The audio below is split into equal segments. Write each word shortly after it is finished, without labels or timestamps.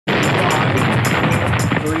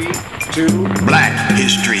to Black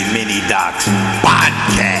History Mini Docs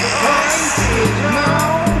Podcast.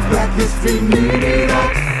 Black History Mini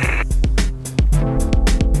Docs.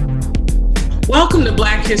 Welcome to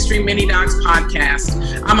Black History Mini Docs Podcast.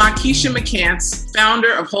 I'm Akeisha McCants,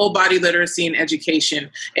 founder of Whole Body Literacy and Education,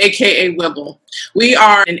 aka WIBLE. We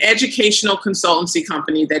are an educational consultancy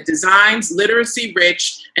company that designs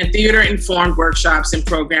literacy-rich and theater-informed workshops and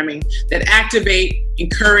programming that activate,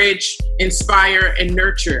 encourage, inspire, and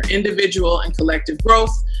nurture individual and collective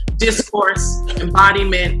growth, discourse,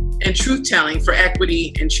 embodiment, and truth-telling for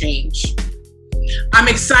equity and change. I'm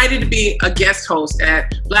excited to be a guest host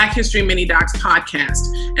at Black History Mini Docs Podcast,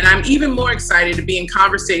 and I'm even more excited to be in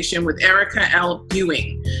conversation with Erica L.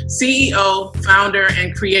 Ewing, CEO, founder,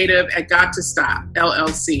 and creative at Got to Stop,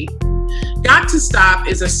 LLC. Got to Stop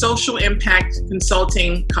is a social impact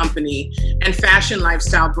consulting company and fashion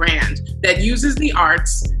lifestyle brand that uses the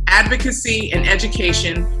arts, advocacy, and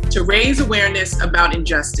education to raise awareness about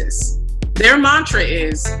injustice. Their mantra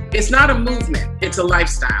is, it's not a movement, it's a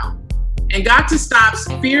lifestyle. And Got to Stop's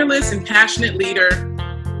fearless and passionate leader,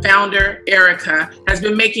 founder, Erica, has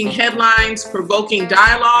been making headlines, provoking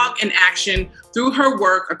dialogue and action through her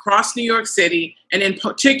work across New York City, and in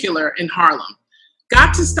particular in Harlem.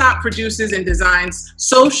 Got to Stop produces and designs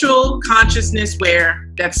social consciousness wear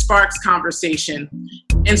that sparks conversation.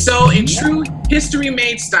 And so in true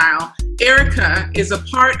history-made style, Erica is a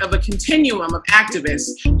part of a continuum of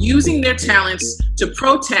activists using their talents to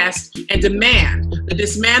protest and demand the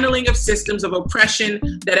dismantling of systems of oppression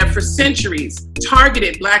that have for centuries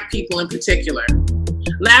targeted Black people in particular.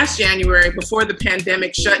 Last January, before the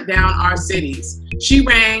pandemic shut down our cities, she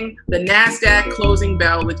rang the NASDAQ closing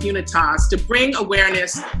bell with Unitas to bring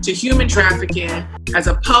awareness to human trafficking as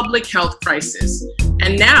a public health crisis.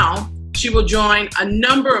 And now, she will join a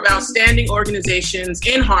number of outstanding organizations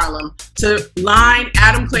in Harlem to line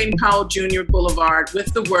Adam Clayton Powell Jr. Boulevard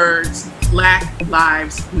with the words, Black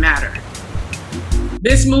Lives Matter.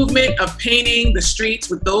 This movement of painting the streets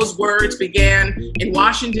with those words began in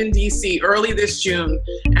Washington, D.C. early this June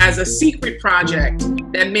as a secret project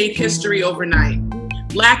that made history overnight.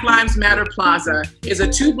 Black Lives Matter Plaza is a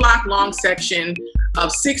 2-block long section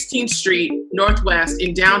of 16th Street Northwest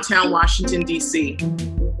in downtown Washington, D.C.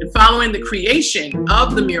 And following the creation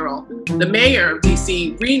of the mural, the mayor of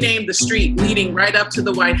D.C. renamed the street leading right up to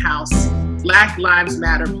the White House, Black Lives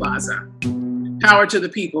Matter Plaza. Power to the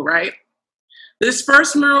people, right? This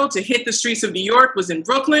first mural to hit the streets of New York was in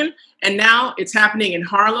Brooklyn, and now it's happening in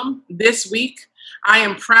Harlem this week. I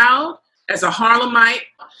am proud as a Harlemite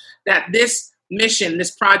that this mission,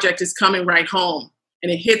 this project is coming right home,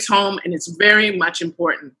 and it hits home, and it's very much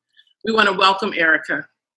important. We want to welcome Erica.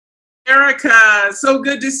 Erica, so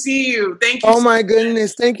good to see you. Thank you. Oh my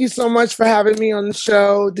goodness. Thank you so much for having me on the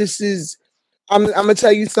show. I'm going to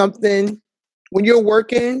tell you something. When you're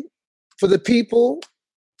working for the people,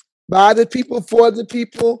 by the people, for the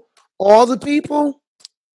people, all the people,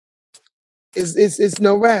 it's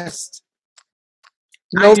no rest.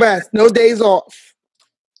 No rest. No days off.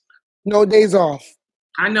 No days off.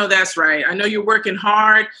 I know that's right. I know you're working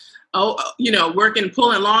hard. Pulling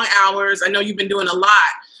long hours. I know you've been doing a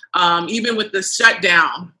lot. Even with the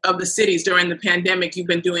shutdown of the cities during the pandemic, you've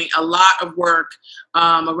been doing a lot of work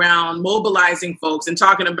around mobilizing folks and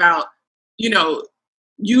talking about,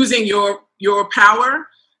 using your power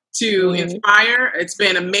to inspire. It's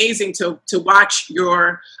been amazing to watch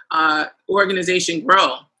your organization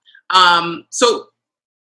grow. So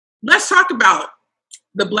let's talk about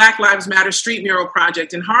the Black Lives Matter Street Mural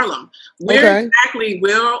Project in Harlem. Where exactly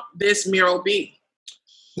will this mural be?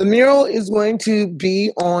 The mural is going to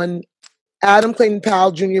be on Adam Clayton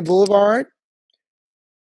Powell Jr. Boulevard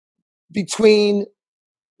between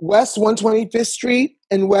West 125th Street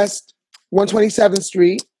and West 127th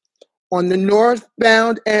Street on the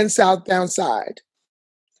northbound and southbound side.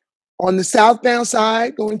 On the southbound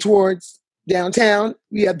side, going towards downtown,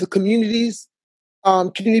 we have the community-based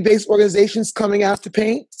organizations coming out to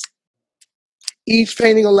paint, each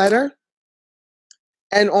painting a letter.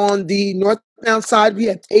 And on the northbound side, we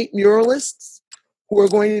have 8 muralists who are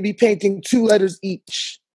going to be painting 2 letters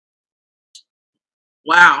each.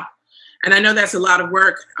 Wow. And I know that's a lot of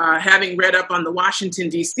work. Having read up on the Washington,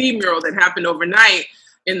 D.C. mural that happened overnight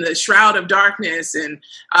in the shroud of darkness. And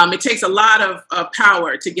it takes a lot of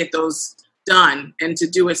power to get those done and to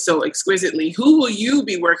do it so exquisitely. Who will you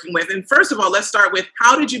be working with? And first of all, let's start with,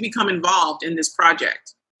 how did you become involved in this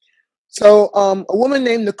project? So a woman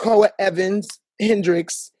named Nicoa Evans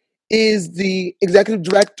Hendricks is the executive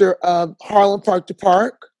director of Harlem Park to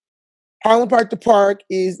Park. Harlem Park to Park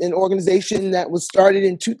is an organization that was started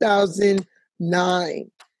in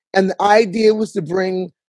 2009. And the idea was to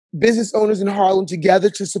bring business owners in Harlem together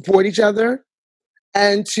to support each other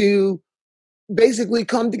and to basically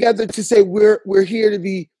come together to say we're here to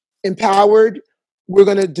be empowered. We're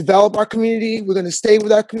going to develop our community. We're going to stay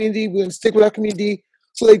with our community. We're going to stick with our community.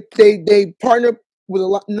 So they partner with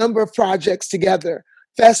a number of projects together,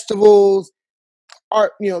 festivals,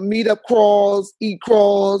 art, meetup crawls, eat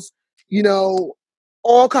crawls,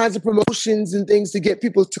 all kinds of promotions and things to get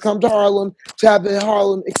people to come to Harlem to have a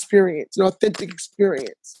Harlem experience, an authentic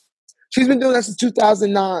experience. She's been doing that since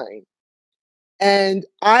 2009. And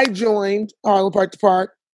I joined Harlem Park to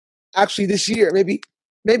Park actually this year,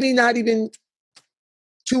 maybe not even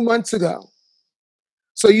 2 months ago.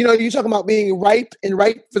 So, you're talking about being ripe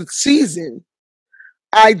for the season.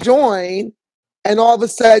 I joined, and all of a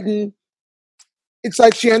sudden, it's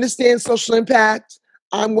like she understands social impact.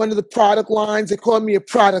 I'm one of the product lines. They call me a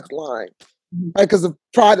product line, right? Because of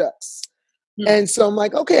products. Mm-hmm. And so I'm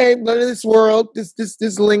like, okay, I'm learning this world,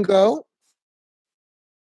 this lingo.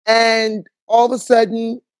 And all of a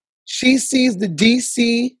sudden, she sees the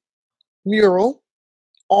DC mural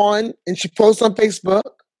and she posts on Facebook.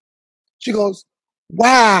 She goes,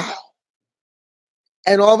 wow.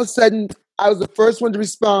 And all of a sudden, I was the first one to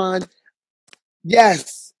respond,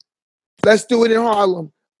 yes, let's do it in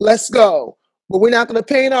Harlem. Let's go. But we're not going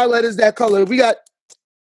to paint our letters that color. I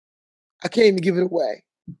can't even give it away.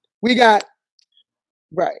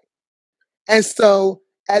 Right. And so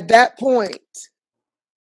at that point,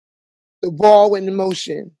 the ball went in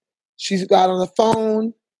motion. She got on the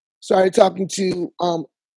phone, started talking to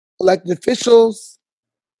elected officials,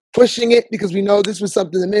 pushing it because we know this was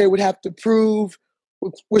something the mayor would have to prove.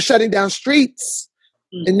 We're shutting down streets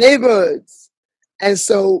and neighborhoods. And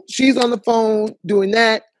so she's on the phone doing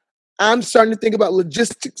that. I'm starting to think about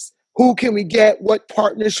logistics. Who can we get? What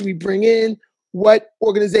partners should we bring in? What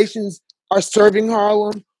organizations are serving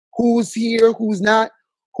Harlem? Who's here? Who's not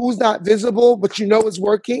visible, but it's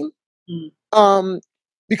working?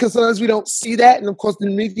 Because sometimes we don't see that. And of course, the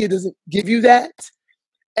media doesn't give you that.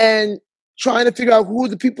 And trying to figure out who are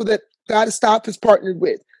the people that Gotta Stop has partnered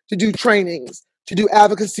with to do trainings, to do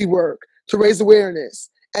advocacy work, to raise awareness,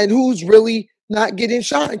 and who's really not getting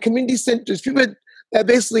shot in community centers. People that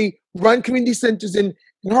basically run community centers in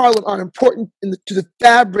Harlem are important to the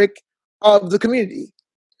fabric of the community.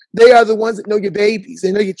 They are the ones that know your babies.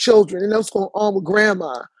 They know your children. They know what's going on with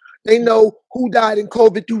grandma. They know who died in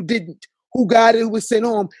COVID, who didn't, who got it, who was sent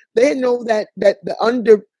home. They know that the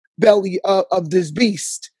underbelly of this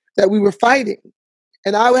beast that we were fighting.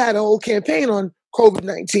 And I had a whole campaign on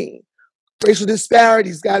COVID-19. Racial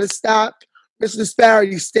disparities got to stop. Racial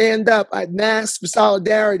disparities, stand up. I had masks for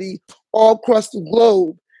solidarity all across the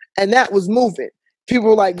globe. And that was moving. People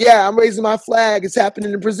were like, yeah, I'm raising my flag. It's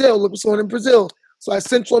happening in Brazil. Look what's going on in Brazil. So I had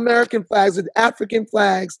Central American flags, I had African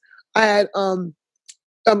flags. I had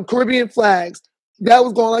Caribbean flags. That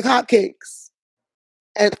was going like hotcakes.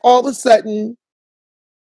 And all of a sudden,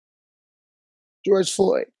 George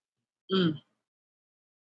Floyd.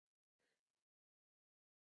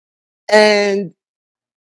 And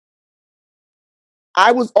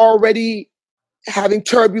I was already having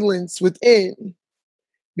turbulence within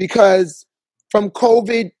because from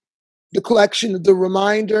COVID, the collection of the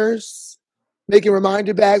reminders, making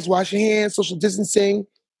reminder bags, wash your hands, social distancing.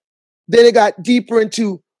 Then it got deeper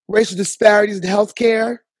into racial disparities in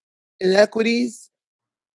healthcare, inequities.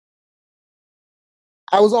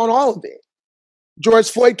 I was on all of it. George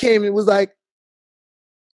Floyd came and was like,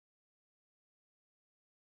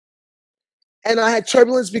 and I had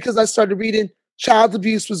turbulence because I started reading child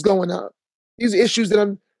abuse was going up. These are issues that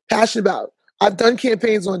I'm passionate about. I've done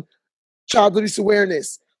campaigns on child abuse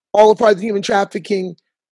awareness, all a part of the human trafficking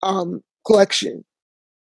collection.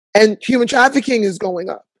 And human trafficking is going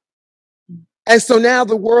up. And so now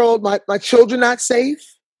the world, my children are not safe.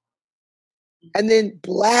 And then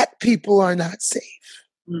Black people are not safe.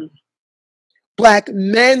 Black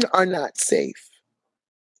men are not safe.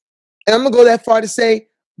 And I'm going to go that far to say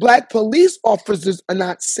Black police officers are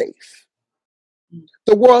not safe.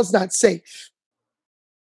 The world's not safe.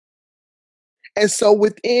 And so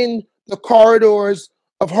within the corridors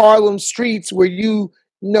of Harlem streets where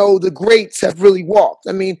the greats have really walked.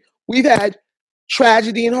 I mean, we've had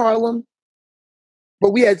tragedy in Harlem,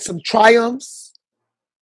 but we had some triumphs.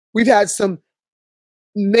 We've had some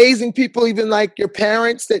amazing people, even like your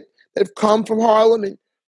parents that have come from Harlem and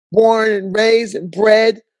born and raised and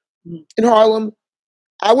bred in Harlem.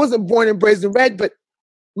 I wasn't born and raised and bred, but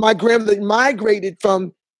my grandmother migrated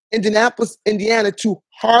from Indianapolis, Indiana to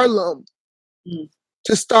Harlem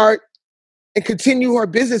to start and continue her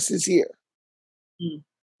businesses here.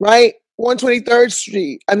 Right? 123rd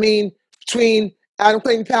Street. I mean, between Adam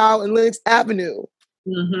Clayton Powell and Lenox Avenue.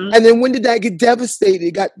 Mm-hmm. And then when did that get devastated?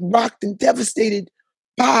 It got rocked and devastated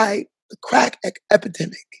by the crack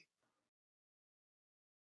epidemic.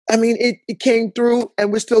 I mean, it came through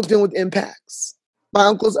and we're still dealing with impacts. My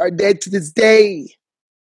uncles are dead to this day.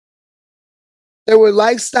 There were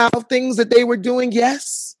lifestyle things that they were doing,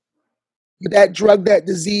 yes, but that drug, that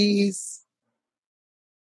disease.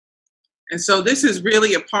 And so this is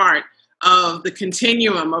really a part of the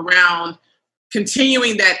continuum around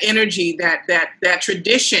continuing that energy, that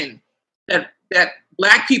tradition that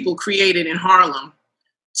Black people created in Harlem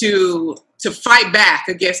to fight back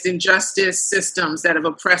against injustice systems that have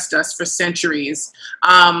oppressed us for centuries.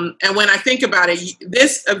 And when I think about it,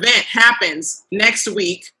 this event happens next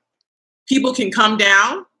week. People can come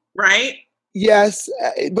down, right? Yes,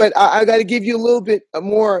 but I got to give you a little bit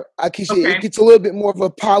more, Akeisha. Okay. It gets a little bit more of a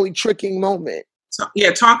poly-tricking moment. So,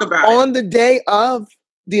 yeah, talk about it. On the day of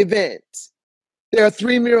the event, there are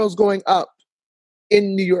 3 murals going up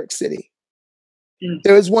in New York City.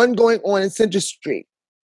 There is one going on in Center Street.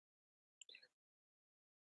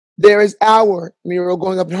 There is our mural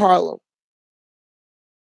going up in Harlem.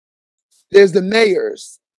 There's the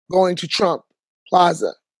mayor's going to Trump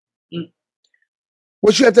Plaza.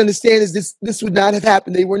 What you have to understand is this would not have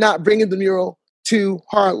happened. They were not bringing the mural to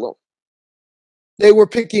Harlem. They were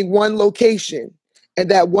picking one location, and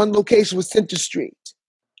that one location was Center Street.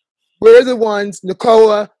 We're the ones,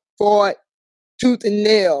 Nicola fought tooth and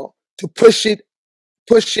nail to push it.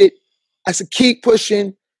 I said, keep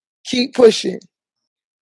pushing.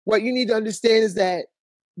 What you need to understand is that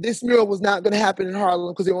this mural was not going to happen in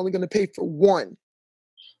Harlem because they're only going to pay for one.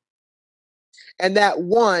 And that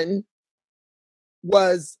one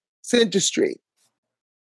was Center Street.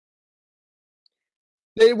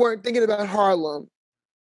 They weren't thinking about Harlem.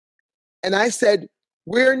 And I said,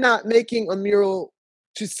 we're not making a mural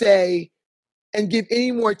to say and give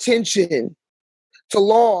any more attention to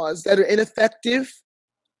laws that are ineffective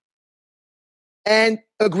and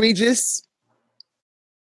egregious,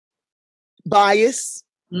 bias.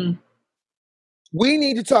 We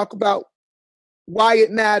need to talk about why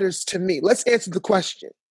it matters to me. Let's answer the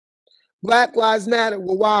question. Black Lives Matter.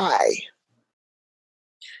 Well, why?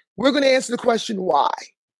 We're going to answer the question why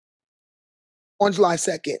on July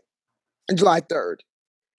 2nd and July 3rd.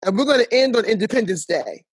 And we're going to end on Independence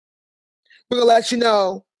Day. We're going to let you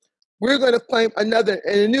know we're going to claim a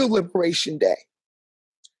new Liberation Day.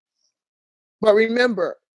 But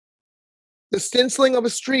remember, the stenciling of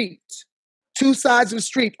a street, 2 sides of a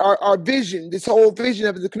street, our vision, this whole vision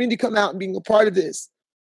of the community come out and being a part of this,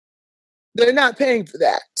 they're not paying for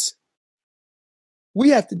that. We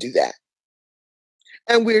have to do that.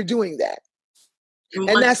 And we're doing that.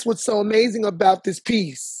 And that's what's so amazing about this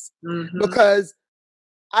piece. Because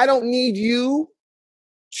I don't need you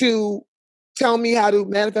to tell me how to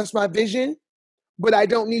manifest my vision, but I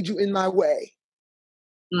don't need you in my way.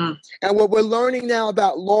 And what we're learning now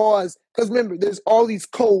about laws, because remember, there's all these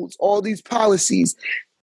codes, all these policies.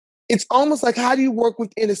 It's almost like, how do you work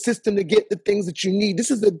within a system to get the things that you need? This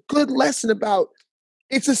is a good lesson about,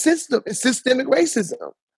 it's a system, it's systemic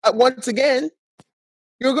racism. Once again,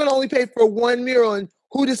 you're going to only pay for one mural, and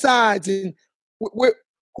who decides and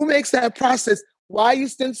who makes that process? Why do you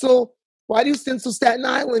stencil Staten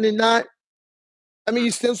Island and not, I mean,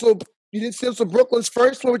 you didn't stencil Brooklyn's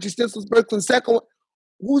first floor, but you stenciled Brooklyn's second one.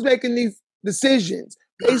 Who's making these decisions?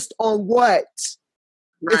 Based on what?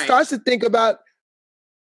 Right. It starts to think about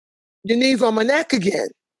your knees on my neck again.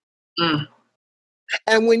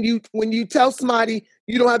 And when you tell somebody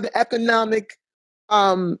you don't have the economic,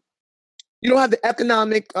 money, you don't have the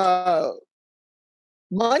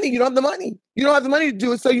money. You don't have the money to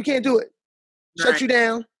do it, so you can't do it. Right. Shut you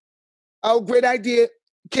down. Oh, great idea.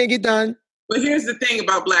 Can't get done. But here's the thing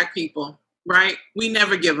about Black people, right? We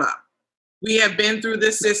never give up. We have been through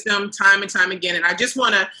this system time and time again. And I just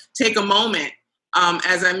want to take a moment.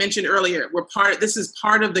 As I mentioned earlier, this is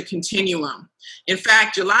part of the continuum. In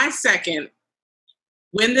fact, July 2nd,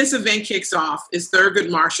 when this event kicks off, is Thurgood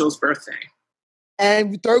Marshall's birthday.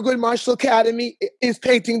 And Thurgood Marshall Academy is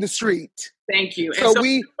painting the street. Thank you. So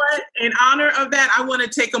in honor of that, I want to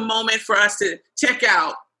take a moment for us to check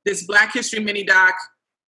out this Black History mini doc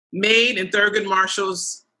made in Thurgood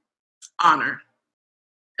Marshall's honor.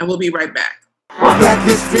 And we'll be right back. Black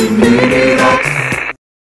History mini doc.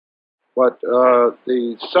 What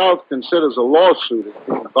the South considers a lawsuit as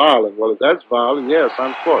being violent. Well, if that's violent, yes,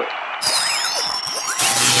 I'm for it.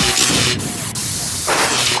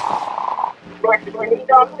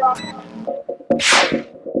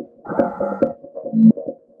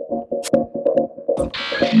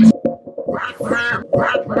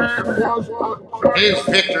 His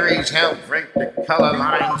victories helped break the color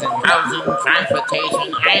lines in housing,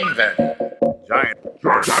 transportation, anger.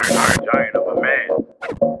 Giant of a man.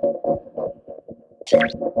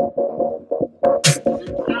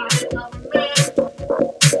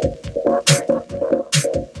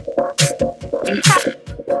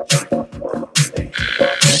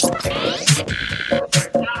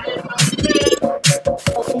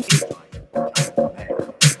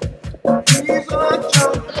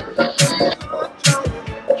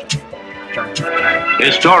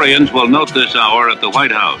 Historians will note this hour at the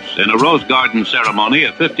White House. In a Rose Garden ceremony,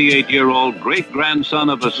 a 58-year-old great-grandson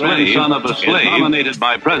of a slave is nominated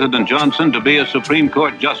by President Johnson to be a Supreme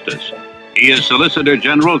Court justice. He is Solicitor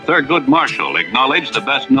General Thurgood Marshall, acknowledged the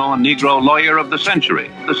best-known Negro lawyer of the century.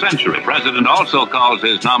 The president also calls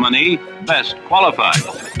his nominee best qualified.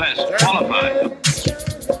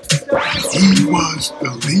 He was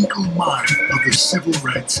the legal mind of the civil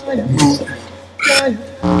rights movement.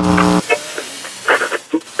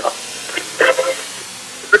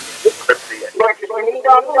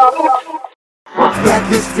 Black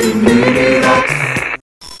History Meetup.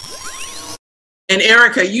 And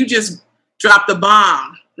Erica, you just dropped the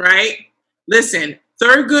bomb, right? Listen,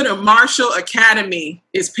 Thurgood Marshall Academy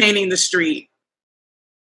is painting the street.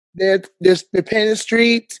 They're painting the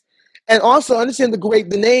street. And also understand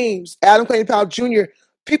the names. Adam Clayton Powell Jr.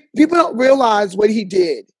 People don't realize what he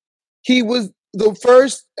did. He was the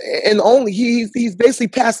first and only. He's basically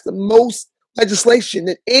passed the most legislation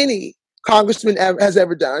that any congressman has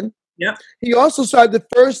ever done. Yep. He also started the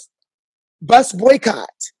first bus boycott,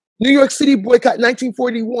 New York City boycott,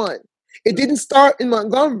 1941. It didn't start in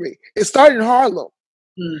Montgomery. It started in Harlem.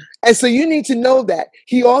 And so you need to know that.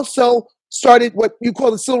 He also started what you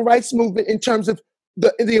call the civil rights movement in terms of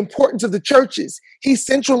the importance of the churches. He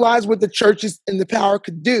centralized what the churches and the power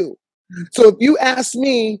could do. So if you ask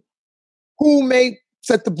me who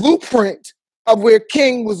set the blueprint of where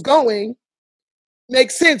King was going,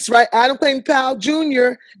 makes sense, right? Adam Clayton Powell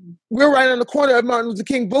Jr., we're right on the corner of Martin Luther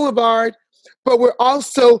King Boulevard, but we're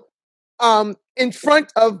also in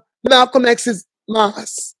front of Malcolm X's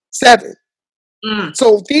Mosque 7.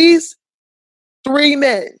 So these three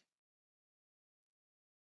men,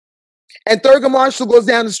 and Thurgood Marshall goes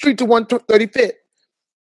down the street to 135th.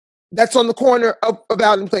 That's on the corner of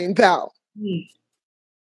Adam Clayton Powell.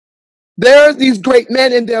 There are these great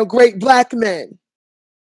men, and they're great Black men.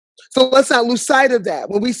 So let's not lose sight of that.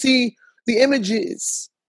 When we see the images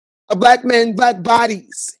of Black men, Black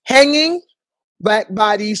bodies hanging, Black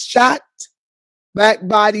bodies shot, Black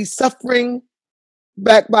bodies suffering,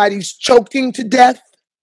 Black bodies choking to death,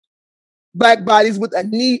 Black bodies with a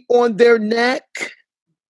knee on their neck,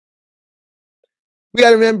 we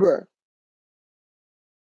got to remember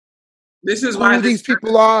this is why who these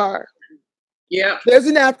people are. Yeah. There's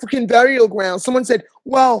an African burial ground. Someone said,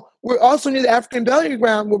 well, we're also near the African burial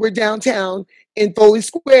ground where we're downtown in Foley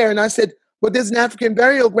Square. And I said, well, there's an African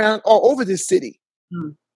burial ground all over this city.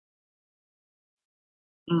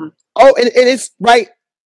 Oh, and it's right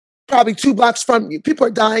probably 2 blocks from you. People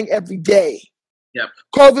are dying every day. Yep.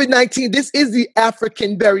 COVID-19, this is the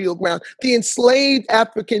African burial ground. The enslaved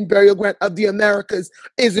African burial ground of the Americas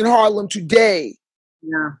is in Harlem today.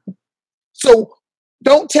 Yeah. So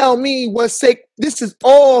don't tell me what's sacred. This is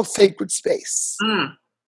all sacred space.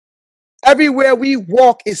 Everywhere we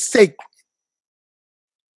walk is sacred.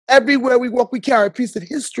 Everywhere we walk, we carry a piece of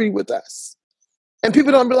history with us. And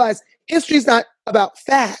people don't realize history is not about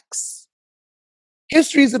facts.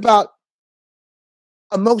 History is about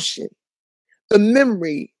emotion. The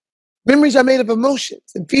memories are made of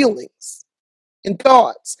emotions and feelings and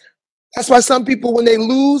thoughts. That's why some people, when they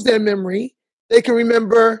lose their memory, they can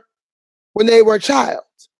remember when they were a child,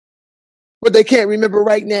 but they can't remember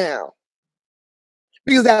right now.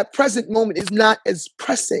 Because that present moment is not as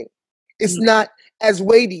pressing. It's not as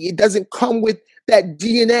weighty. It doesn't come with that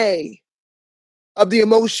DNA of the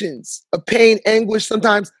emotions of pain, anguish,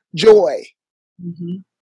 sometimes joy.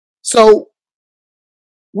 So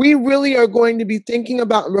we really are going to be thinking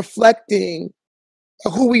about and reflecting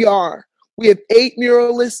who we are. We have 8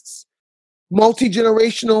 muralists,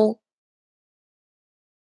 multi-generational.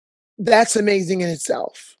 That's amazing in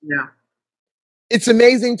itself. Yeah. It's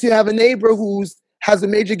amazing to have a neighbor who has a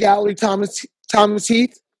major gallery, Thomas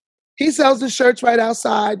Heath. He sells his shirts right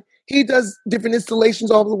outside. He does different installations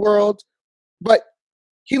all over the world, but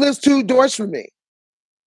he lives 2 doors from me.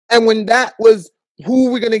 And when that was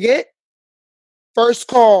who we're going to get, first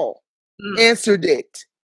call, answered it.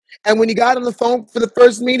 And when he got on the phone for the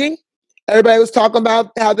first meeting, everybody was talking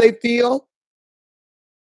about how they feel.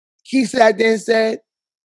 He sat there and said,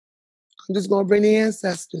 I'm just going to bring the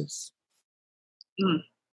ancestors.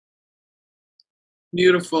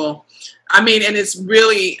 Beautiful. I mean, and it's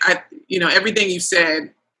really, everything you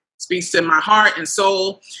said speaks to my heart and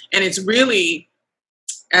soul. And it's really,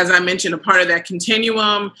 as I mentioned, a part of that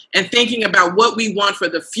continuum and thinking about what we want for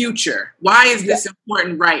the future. Why is this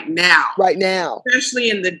important right now? Right now. Especially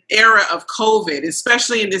in the era of COVID,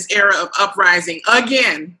 especially in this era of uprising,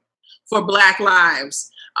 again, for Black lives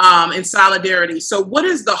and solidarity. So what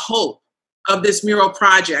is the hope of this mural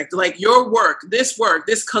project? Like your work, this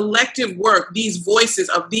collective work, these voices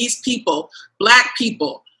of these people, Black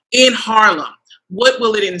people in Harlem, what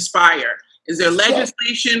will it inspire? Is there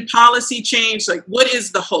legislation, policy change? Like, what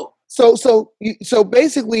is the hope? So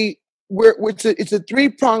basically, it's a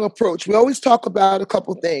three-prong approach. We always talk about a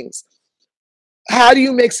couple things. How do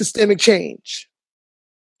you make systemic change?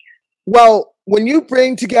 Well, when you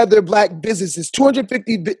bring together Black businesses,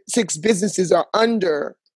 256 businesses are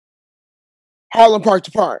under Harlem Park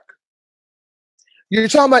to Park. You're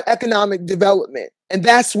talking about economic development, and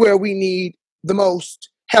that's where we need the most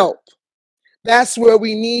help. That's where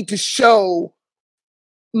we need to show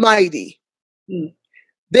mighty.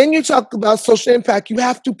 Then you talk about social impact. You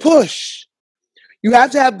have to push. You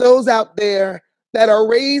have to have those out there that are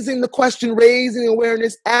raising the question, raising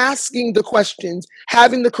awareness, asking the questions,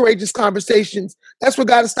 having the courageous conversations. That's where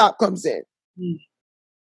Gotta Stop comes in.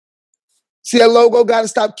 See that logo, Gotta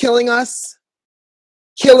Stop Killing Us?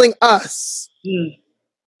 Killing us.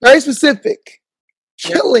 Very specific.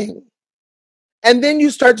 Killing. And then you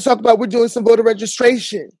start to talk about, we're doing some voter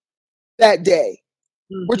registration that day.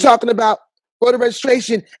 We're talking about voter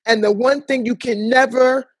registration. And the one thing you can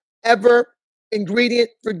never, ever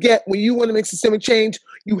forget when you want to make systemic change,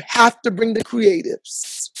 you have to bring the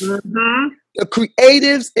creatives. The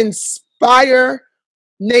creatives inspire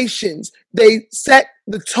nations. They set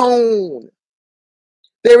the tone.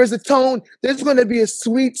 There is a tone. There's going to be a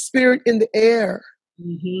sweet spirit in the air.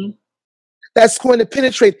 That's going to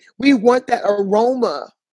penetrate. We want that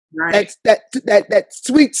aroma, that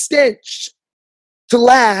sweet stench to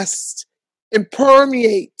last and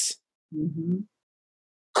permeate,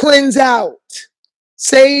 cleanse out,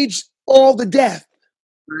 sage all the death.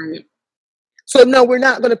 So no, we're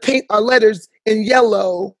not going to paint our letters in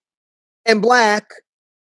yellow and black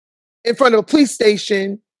in front of a police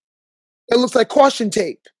station. It looks like caution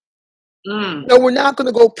tape. No, we're not going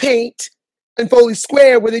to go paint in Foley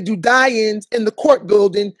Square where they do die-ins in the court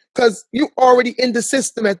building because you're already in the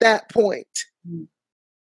system at that point.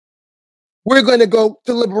 We're going to go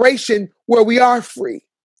to liberation where we are free,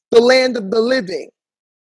 the land of the living.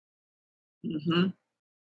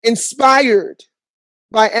 Inspired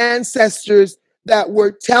by ancestors that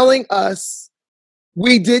were telling us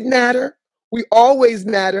we did matter, we always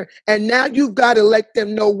matter, and now you've got to let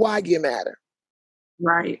them know why you matter.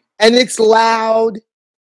 And it's loud,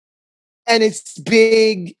 and it's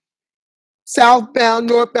big. Southbound,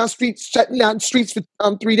 northbound streets shutting down streets for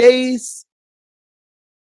 3 days.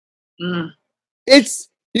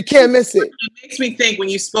 You can't miss it. It makes me think when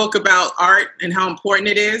you spoke about art and how important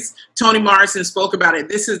it is, Toni Morrison spoke about it.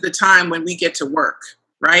 This is the time when we get to work,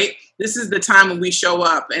 right? This is the time when we show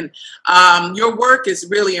up. And your work is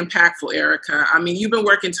really impactful, Erica. I mean, you've been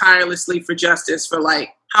working tirelessly for justice for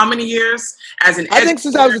like how many years? I think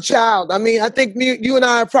since I was a child. I mean, I think you and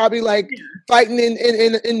I are probably like fighting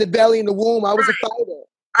in the belly, in the womb. I was a fighter.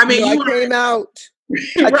 I mean, I came out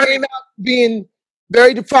being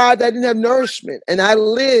very deprived. I didn't have nourishment. And I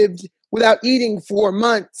lived without eating for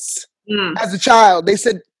months as a child. They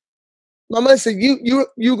said, my mother said, you're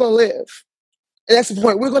going to live. And that's the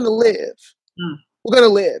point. We're going to live. We're going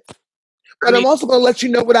to live. But I'm also going to let you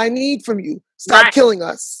know what I need from you. Stop killing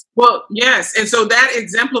us. Well, yes. And so that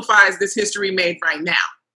exemplifies this history made right now.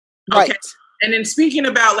 Okay. And then speaking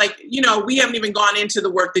about we haven't even gone into the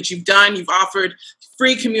work that you've done. You've offered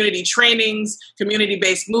free community trainings,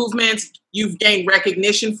 community-based movements. You've gained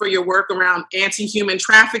recognition for your work around anti-human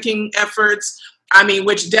trafficking efforts. I mean,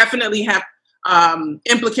 which definitely have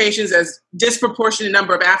implications as disproportionate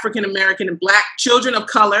number of African-American and Black children of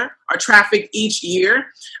color are trafficked each year.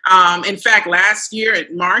 In fact, last year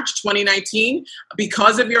in March 2019,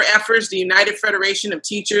 because of your efforts, the United Federation of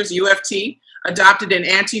Teachers, UFT, adopted an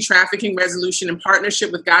anti-trafficking resolution in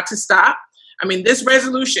partnership with Got to Stop. I mean, this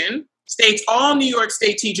resolution states all New York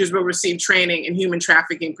State teachers will receive training in human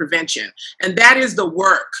trafficking prevention. And that is the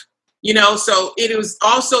work. So it was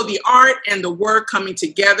also the art and the work coming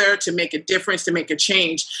together to make a difference, to make a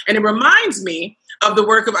change. And it reminds me of the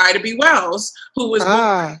work of Ida B. Wells, who was born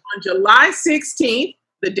on July 16th,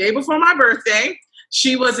 the day before my birthday.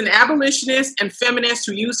 She was an abolitionist and feminist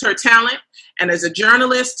who used her talent and as a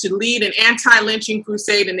journalist to lead an anti-lynching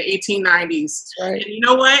crusade in the 1890s. And you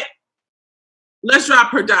know what? Let's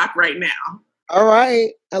drop her doc right now. All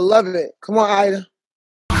right. I love it. Come on, Ida.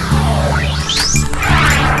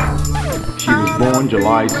 She was born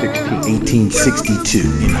July 16, 1862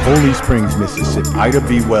 in Holy Springs, Mississippi. Ida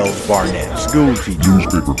B. Wells Barnett, school teacher,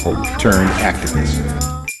 newspaper publisher, turned activist.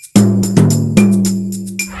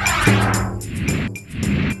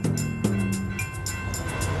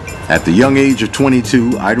 At the young age of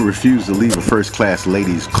 22, Ida refused to leave a first-class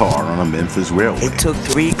ladies' car on a Memphis railway. It took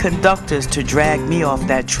 3 conductors to drag me off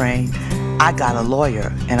that train. I got a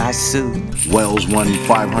lawyer, and I sued. Wells won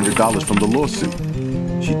 $500 from the lawsuit.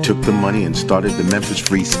 She took the money and started the Memphis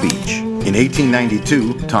Free Speech. In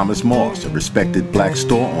 1892, Thomas Moss, a respected black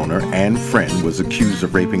store owner and friend, was accused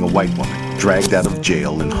of raping a white woman, dragged out of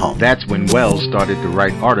jail and hung. That's when Wells started to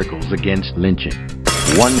write articles against lynching.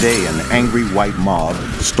 One day, an angry white mob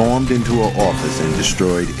stormed into her office and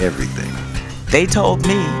destroyed everything. They told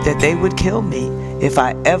me that they would kill me if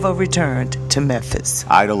I ever returned to Memphis.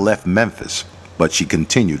 Ida left Memphis, but she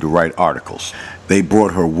continued to write articles. They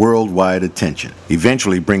brought her worldwide attention,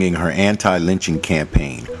 eventually bringing her anti-lynching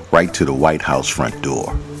campaign right to the White House front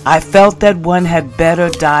door. I felt that one had better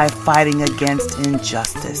die fighting against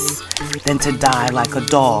injustice than to die like a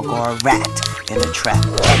dog or a rat in a trap.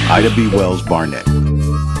 Ida B. Wells Barnett,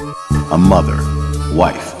 a mother,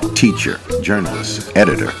 wife, teacher, journalist,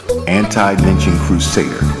 editor, anti-lynching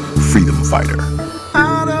crusader, freedom fighter.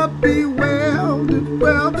 Ida B. Wells,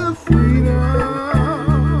 the freedom.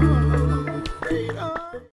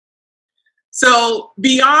 So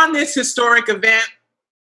beyond this historic event,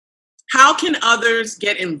 how can others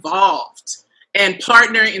get involved and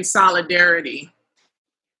partner in solidarity?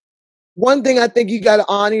 One thing I think you got to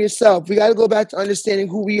honor yourself. We got to go back to understanding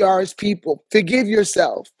who we are as people. Forgive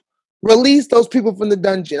yourself. Release those people from the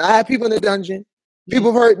dungeon. I have people in the dungeon.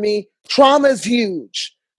 People have hurt me. Trauma is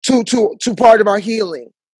huge to part of our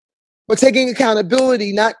healing. But taking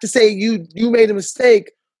accountability, not to say you made a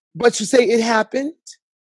mistake, but to say it happened.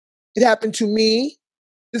 It happened to me.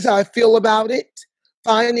 This is how I feel about it.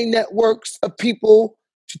 Finding networks of people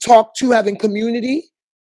to talk to, having community.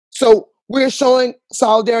 So we're showing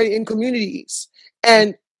solidarity in communities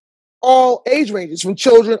and all age ranges, from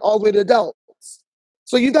children all the way to adults.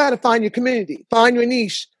 So you got to find your community, find your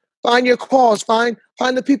niche, find your cause, find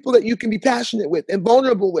the people that you can be passionate with and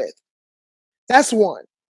vulnerable with. That's one.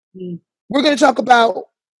 Mm. We're going to talk about,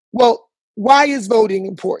 well, why is voting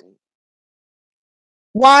important?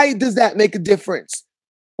 Why does that make a difference?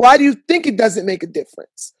 Why do you think it doesn't make a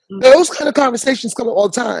difference? Mm. Those kind of conversations come up all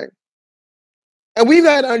the time. And we've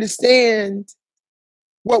got to understand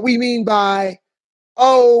what we mean by,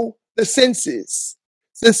 the census.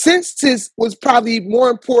 The census was probably more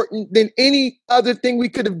important than any other thing we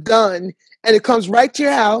could have done. And it comes right to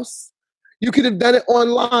your house. You could have done it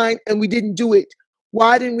online and we didn't do it.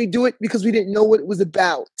 Why didn't we do it? Because we didn't know what it was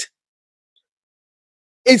about.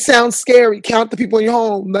 It sounds scary. Count the people in your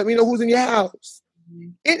home. Let me know who's in your house.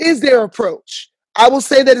 It is their approach. I will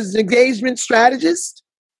say that as an engagement strategist,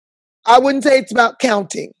 I wouldn't say it's about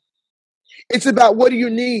counting. It's about what are your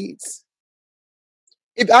needs.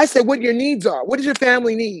 If I say what your needs are, what does your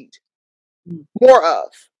family need more of?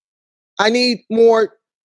 I need more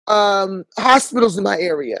hospitals in my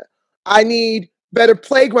area. I need better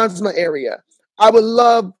playgrounds in my area. I would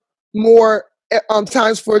love more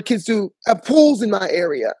times for kids to have pools in my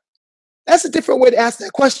area. That's a different way to ask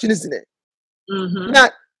that question, isn't it? Mm-hmm.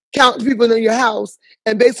 Not count people in your house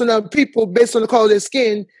and based on other people, based on the color of their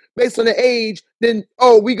skin, based on their age, then,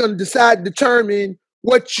 we're going to determine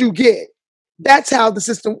what you get. That's how the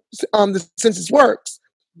system, the census works.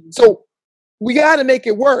 So we got to make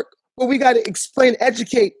it work, but we got to explain,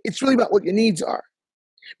 educate. It's really about what your needs are.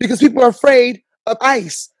 Because people are afraid of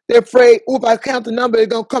ICE. They're afraid, if I count the number, they're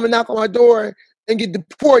going to come and knock on my door and get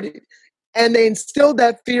deported. And they instill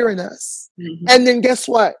that fear in us. Mm-hmm. And then guess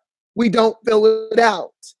what? We don't fill it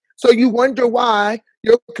out. So you wonder why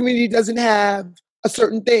your community doesn't have a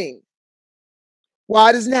certain thing.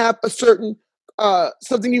 Why doesn't it have a certain,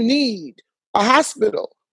 something you need? A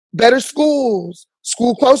hospital, better schools,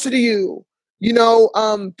 school closer to you,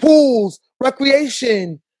 pools,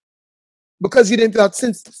 recreation, because you didn't fill out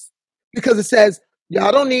census. Because it says,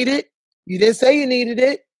 y'all don't need it. You didn't say you needed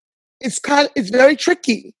it. It's very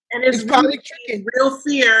tricky. And it's probably tricky. Real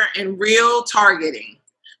fear and real targeting.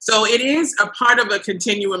 So it is a part of a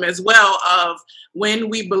continuum as well of when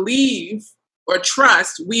we believe or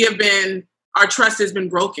trust, our trust has been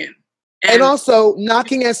broken. And also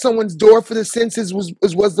knocking at someone's door for the census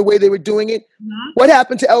was the way they were doing it. Mm-hmm. What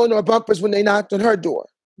happened to Eleanor Bumpurs when they knocked on her door?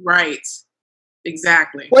 Right.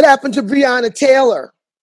 Exactly. What happened to Breonna Taylor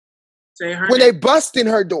when they bust in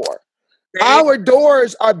her door? Our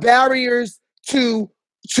doors are barriers to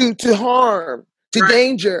to harm, to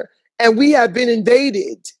danger, and we have been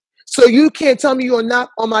invaded. So you can't tell me you'll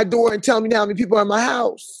knock on my door and tell me how many people are in my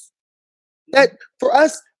house. That for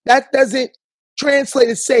us, that doesn't translate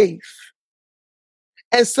as safe.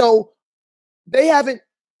 And so they haven't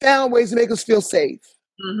found ways to make us feel safe.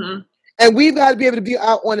 Mm-hmm. And we've got to be able to be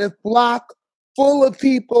out on a block full of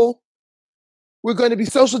people. We're going to be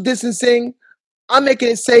social distancing. I'm making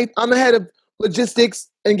it safe. I'm the head of logistics,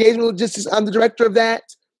 engagement logistics. I'm the director of that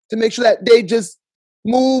to make sure that they just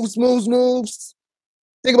moves.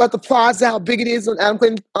 Think about the plaza, how big it is on Adam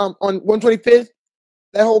Clayton on 125th.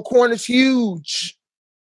 That whole corner is huge.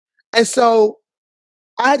 And so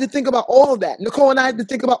I had to think about all of that. Nicole and I had to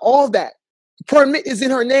think about all of that. The permit is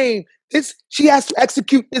in her name. She has to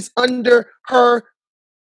execute this under her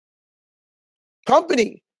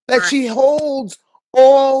company. That she holds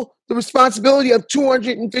all the responsibility of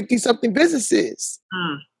 250-something businesses.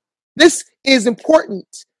 This is important.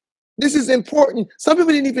 This is important. Some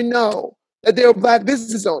people didn't even know that they were Black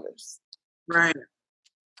business owners. Right.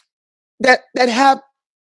 That have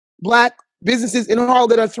Black businesses in Harlem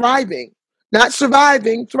that are thriving. Not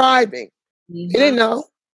surviving, thriving. They didn't know.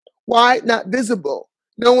 Why? Not visible.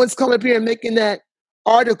 No one's coming up here and making that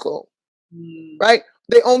article. Right?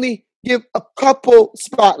 They only give a couple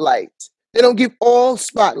spotlight. They don't give all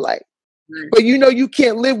spotlight. But you know you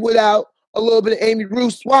can't live without a little bit of Amy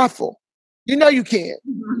Roos waffle. You know you can't.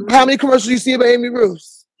 How many commercials do you see about Amy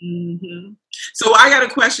Roos? So I got a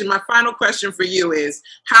question. My final question for you is,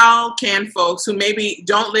 how can folks who maybe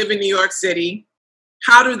don't live in New York City,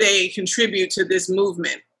 how do they contribute to this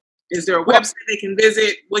movement? Is there a website they can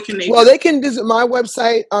visit? What can they do? Well, they can visit my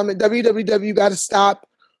website at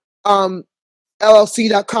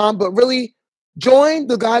www.gottostopllc.com, but really join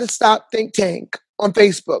the Gotta Stop Think Tank on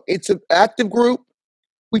Facebook. It's an active group.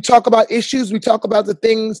 We talk about issues. We talk about the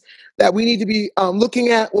things that we need to be looking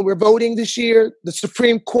at when we're voting this year. The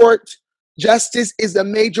Supreme Court justice is a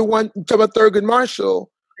major one. We talk about Thurgood Marshall.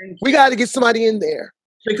 We got to get somebody in there.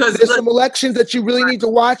 Because there's some elections that you really need to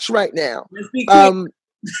watch right now.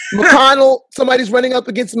 McConnell, somebody's running up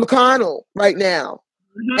against McConnell right now.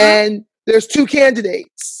 And there's two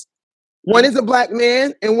candidates. One is a Black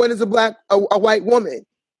man and one is a white woman.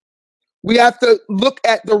 We have to look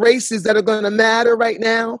at the races that are going to matter right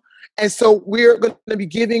now. And so we're going to be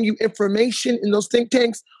giving you information in those think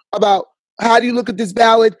tanks about how do you look at this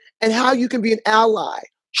ballot and how you can be an ally,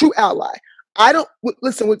 true ally.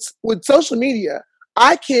 Listen, with social media,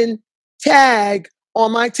 I can tag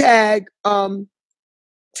on my tag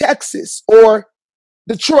Texas or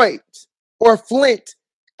Detroit or Flint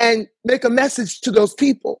and make a message to those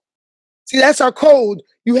people. See, that's our code.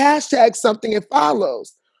 You hashtag something, it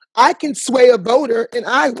follows. I can sway a voter in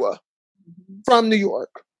Iowa from New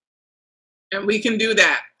York. And we can do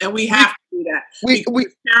that. And we have to do that. We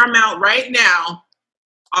paramount right now.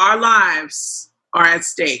 Our lives are at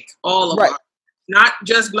stake. All of our, not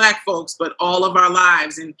just Black folks, but all of our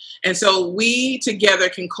lives. And so we together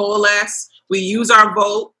can coalesce. We use our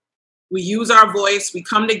vote. We use our voice. We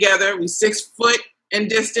come together. We 6 foot in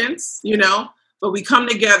distance, but we come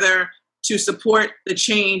together to support the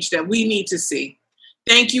change that we need to see.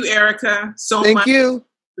 Thank you, Erica, so much. Thank you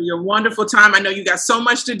for your wonderful time. I know you got so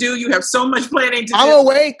much to do. You have so much planning to do. I'm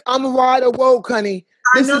awake. I'm wide awoke, honey.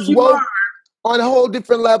 This is woke on a whole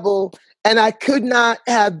different level. And I could not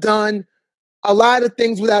have done a lot of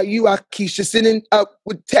things without you, Akeisha, sitting up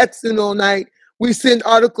with texting all night. We send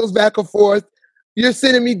articles back and forth. You're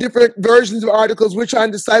sending me different versions of articles. We're trying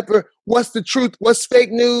to decipher what's the truth, what's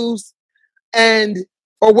fake news,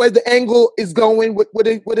 or where the angle is going, what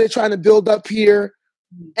they're trying to build up here.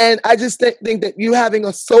 And I just think that you having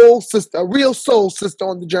a soul sister, a real soul sister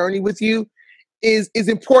on the journey with you is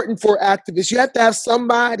important for activists. You have to have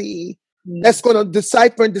somebody that's going to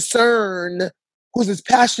decipher and discern, who's as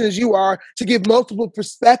passionate as you are, to give multiple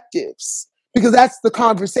perspectives, because that's the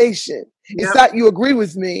conversation. Yep. It's not you agree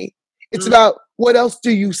with me. It's about what else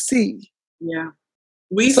do you see? Yeah.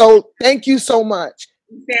 So thank you so much.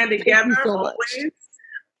 We stand together always.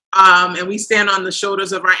 And we stand on the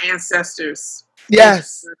shoulders of our ancestors.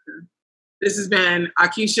 Yes. This has been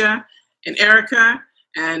Akeisha and Erica,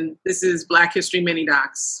 and this is Black History Mini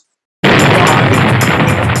Docs.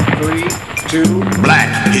 5, 3, 2.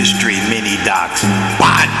 Black History Mini Docs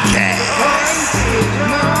Podcast.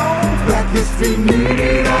 Black History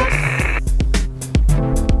Mini Docs.